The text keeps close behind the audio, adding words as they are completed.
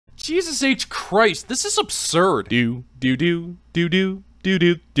Jesus H. Christ, this is absurd. Do.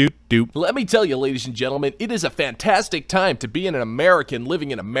 Let me tell you, ladies and gentlemen, it is a fantastic time to be an American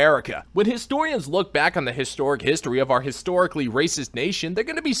living in America. When historians look back on the historic history of our historically racist nation, they're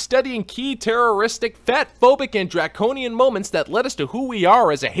going to be studying key terroristic, fat-phobic, and draconian moments that led us to who we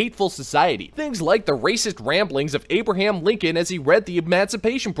are as a hateful society. Things like the racist ramblings of Abraham Lincoln as he read the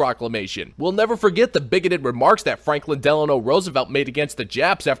Emancipation Proclamation. We'll never forget the bigoted remarks that Franklin Delano Roosevelt made against the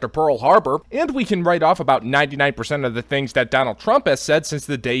Japs after Pearl Harbor, and we can write off about 99% of the things that Donald Trump has said since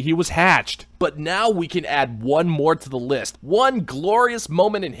the day he was hatched. But now we can add one more to the list. One glorious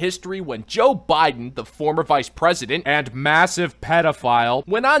moment in history when Joe Biden, the former vice president and massive pedophile,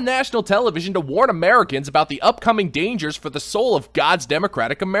 went on national television to warn Americans about the upcoming dangers for the soul of God's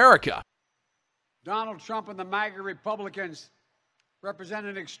democratic America. Donald Trump and the MAGA Republicans represent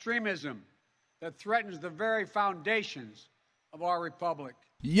an extremism that threatens the very foundations of our republic.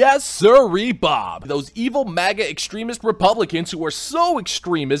 Yes, sirree, Bob. Those evil MAGA extremist Republicans who are so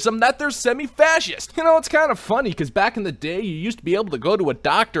extremism that they're semi-fascist. You know, it's kind of funny because back in the day, you used to be able to go to a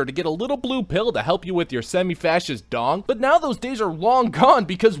doctor to get a little blue pill to help you with your semi-fascist dong, but now those days are long gone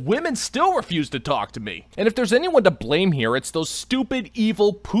because women still refuse to talk to me. And if there's anyone to blame here, it's those stupid,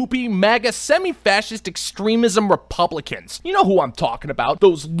 evil, poopy, MAGA, semi-fascist extremism Republicans. You know who I'm talking about.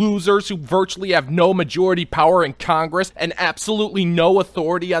 Those losers who virtually have no majority power in Congress and absolutely no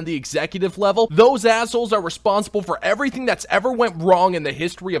authority on the executive level. Those assholes are responsible for everything that's ever went wrong in the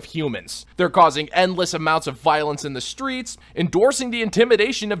history of humans. They're causing endless amounts of violence in the streets, endorsing the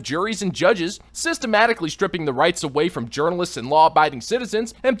intimidation of juries and judges, systematically stripping the rights away from journalists and law-abiding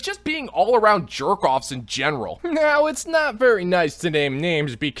citizens, and just being all-around jerk-offs in general. Now, it's not very nice to name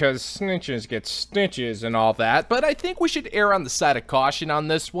names because snitches get stitches and all that, but I think we should err on the side of caution on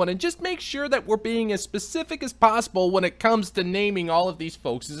this one and just make sure that we're being as specific as possible when it comes to naming all of these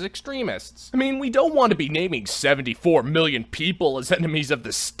folks as extremists. I mean, we don't want to be naming 74 million people as enemies of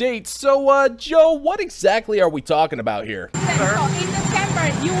the state, so, Joe, what exactly are we talking about here? So in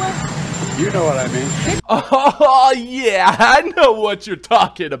December, you will... You know what I mean. Oh, yeah, I know what you're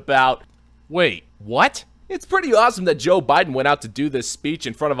talking about. Wait, what? It's pretty awesome that Joe Biden went out to do this speech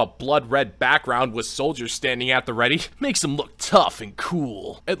in front of a blood-red background with soldiers standing at the ready. Makes him look tough and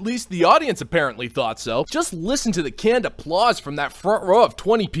cool. At least the audience apparently thought so. Just listen to the canned applause from that front row of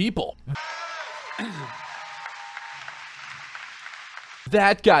 20 people.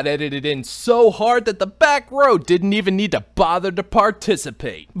 That got edited in so hard that the back row didn't even need to bother to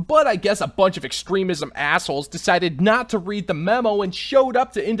participate. But I guess a bunch of extremism assholes decided not to read the memo and showed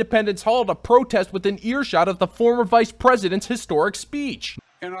up to Independence Hall to protest within earshot of the former vice president's historic speech.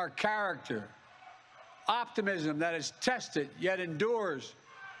 In our character, optimism that is tested yet endures,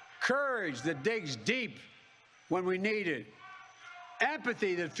 courage that digs deep when we need it,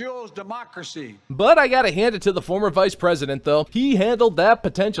 empathy that fuels democracy. But I gotta hand it to the former vice president, though. He handled that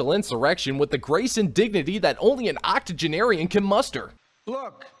potential insurrection with the grace and dignity that only an octogenarian can muster.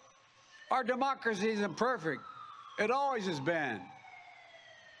 Look, our democracy isn't perfect. It always has been.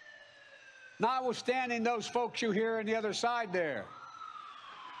 Notwithstanding those folks you hear on the other side there.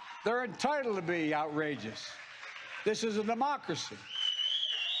 They're entitled to be outrageous. This is a democracy.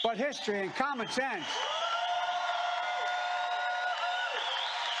 But history and common sense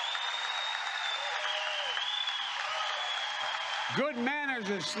good manners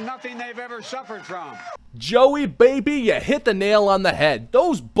is nothing they've ever suffered from. Joey, baby, you hit the nail on the head.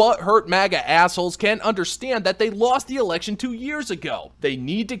 Those butt-hurt MAGA assholes can't understand that they lost the election 2 years ago. They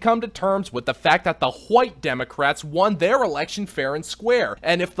need to come to terms with the fact that the white Democrats won their election fair and square.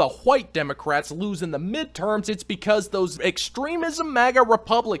 And if the white Democrats lose in the midterms, it's because those extremism MAGA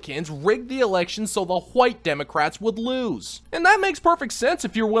Republicans rigged the election so the white Democrats would lose. And that makes perfect sense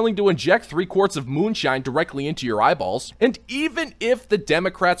if you're willing to inject 3 quarts of moonshine directly into your eyeballs. And even if the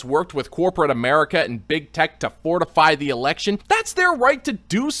Democrats worked with corporate America and big tech to fortify the election, that's their right to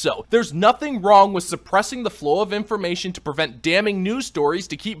do so. There's nothing wrong with suppressing the flow of information to prevent damning news stories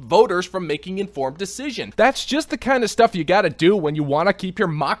to keep voters from making informed decisions. That's just the kind of stuff you gotta do when you want to keep your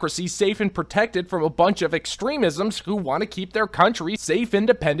democracy safe and protected from a bunch of extremisms who want to keep their country safe,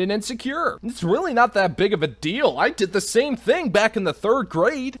 independent, and secure. It's really not that big of a deal. I did the same thing back in the 3rd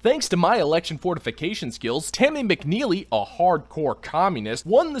grade. Thanks to my election fortification skills, Tammy McNeely, a hardcore communist,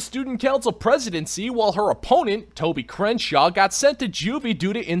 won the student council presidency while her opponent, Toby Crenshaw, got sent to juvie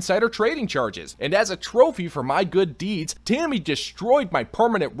due to insider trading charges. And as a trophy for my good deeds, Tammy destroyed my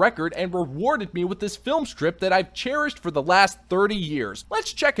permanent record and rewarded me with this film strip that I've cherished for the last 30 years.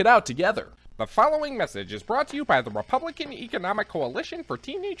 Let's check it out together. The following message is brought to you by the Republican Economic Coalition for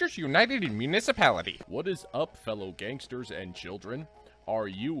Teenagers United in Municipality. What is up, fellow gangsters and children? Are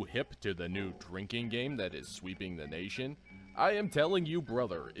you hip to the new drinking game that is sweeping the nation? I am telling you,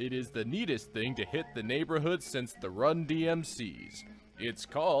 brother, it is the neatest thing to hit the neighborhood since the Run DMCs. It's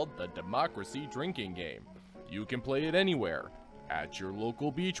called the Democracy Drinking Game. You can play it anywhere, at your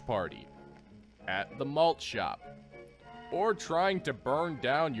local beach party, at the malt shop, or trying to burn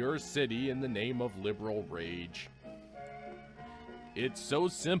down your city in the name of liberal rage. It's so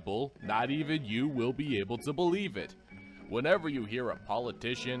simple, not even you will be able to believe it. Whenever you hear a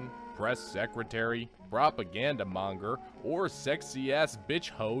politician, press secretary, propaganda monger, or sexy-ass bitch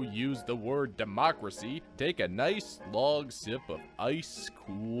hoe use the word democracy, take a nice long sip of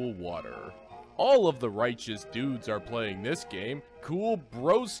ice-cool water. All of the righteous dudes are playing this game, cool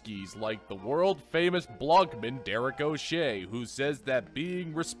broskies like the world-famous blogman Derek O'Shea, who says that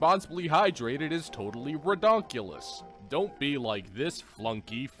being responsibly hydrated is totally redonkulous. Don't be like this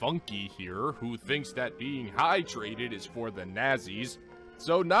flunky funky here, who thinks that being hydrated is for the Nazis.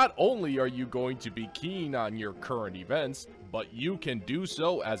 So not only are you going to be keen on your current events, but you can do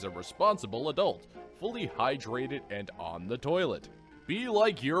so as a responsible adult, fully hydrated and on the toilet. Be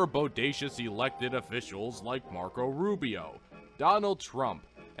like your bodacious elected officials like Marco Rubio, Donald Trump,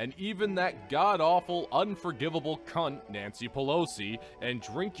 and even that god-awful, unforgivable cunt Nancy Pelosi, and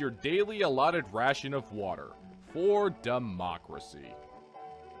drink your daily allotted ration of water. For democracy.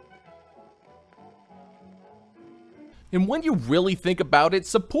 And when you really think about it,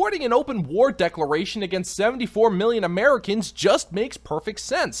 supporting an open war declaration against 74 million Americans just makes perfect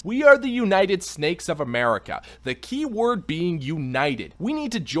sense. We are the United Snakes of America, the key word being united. We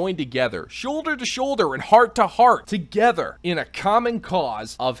need to join together, shoulder to shoulder and heart to heart, together in a common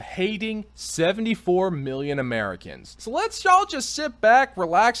cause of hating 74 million Americans. So let's all just sit back,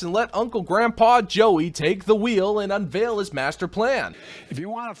 relax, and let Uncle Grandpa Joey take the wheel and unveil his master plan. If you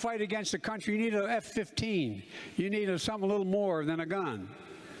want to fight against the country, you need an F-15. You need something a little more than a gun.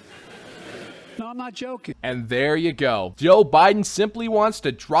 No, I'm not joking. And there you go. Joe Biden simply wants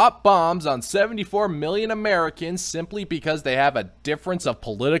to drop bombs on 74 million Americans simply because they have a difference of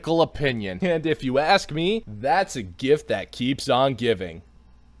political opinion. And if you ask me, that's a gift that keeps on giving.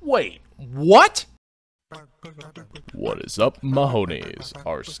 Wait, what? What is up, Mahonies?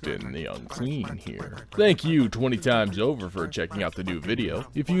 Arston the Unclean here. Thank you 20 times over for checking out the new video.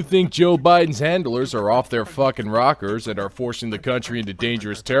 If you think Joe Biden's handlers are off their fucking rockers and are forcing the country into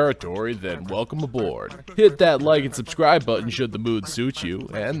dangerous territory, then welcome aboard. Hit that like and subscribe button should the mood suit you,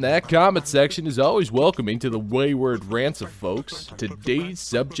 and that comment section is always welcoming to the wayward rants of folks. Today's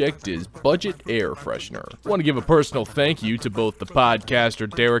subject is budget air freshener. I want to give a personal thank you to both the podcaster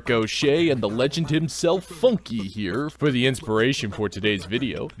Derek O'Shea and the legend himself, Funky, here for the inspiration for today's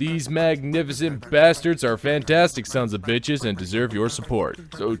video. These magnificent bastards are fantastic sons of bitches and deserve your support.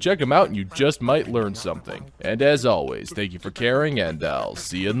 So check them out and you just might learn something. And as always, thank you for caring, and I'll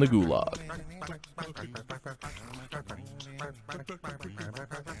see you in the gulag.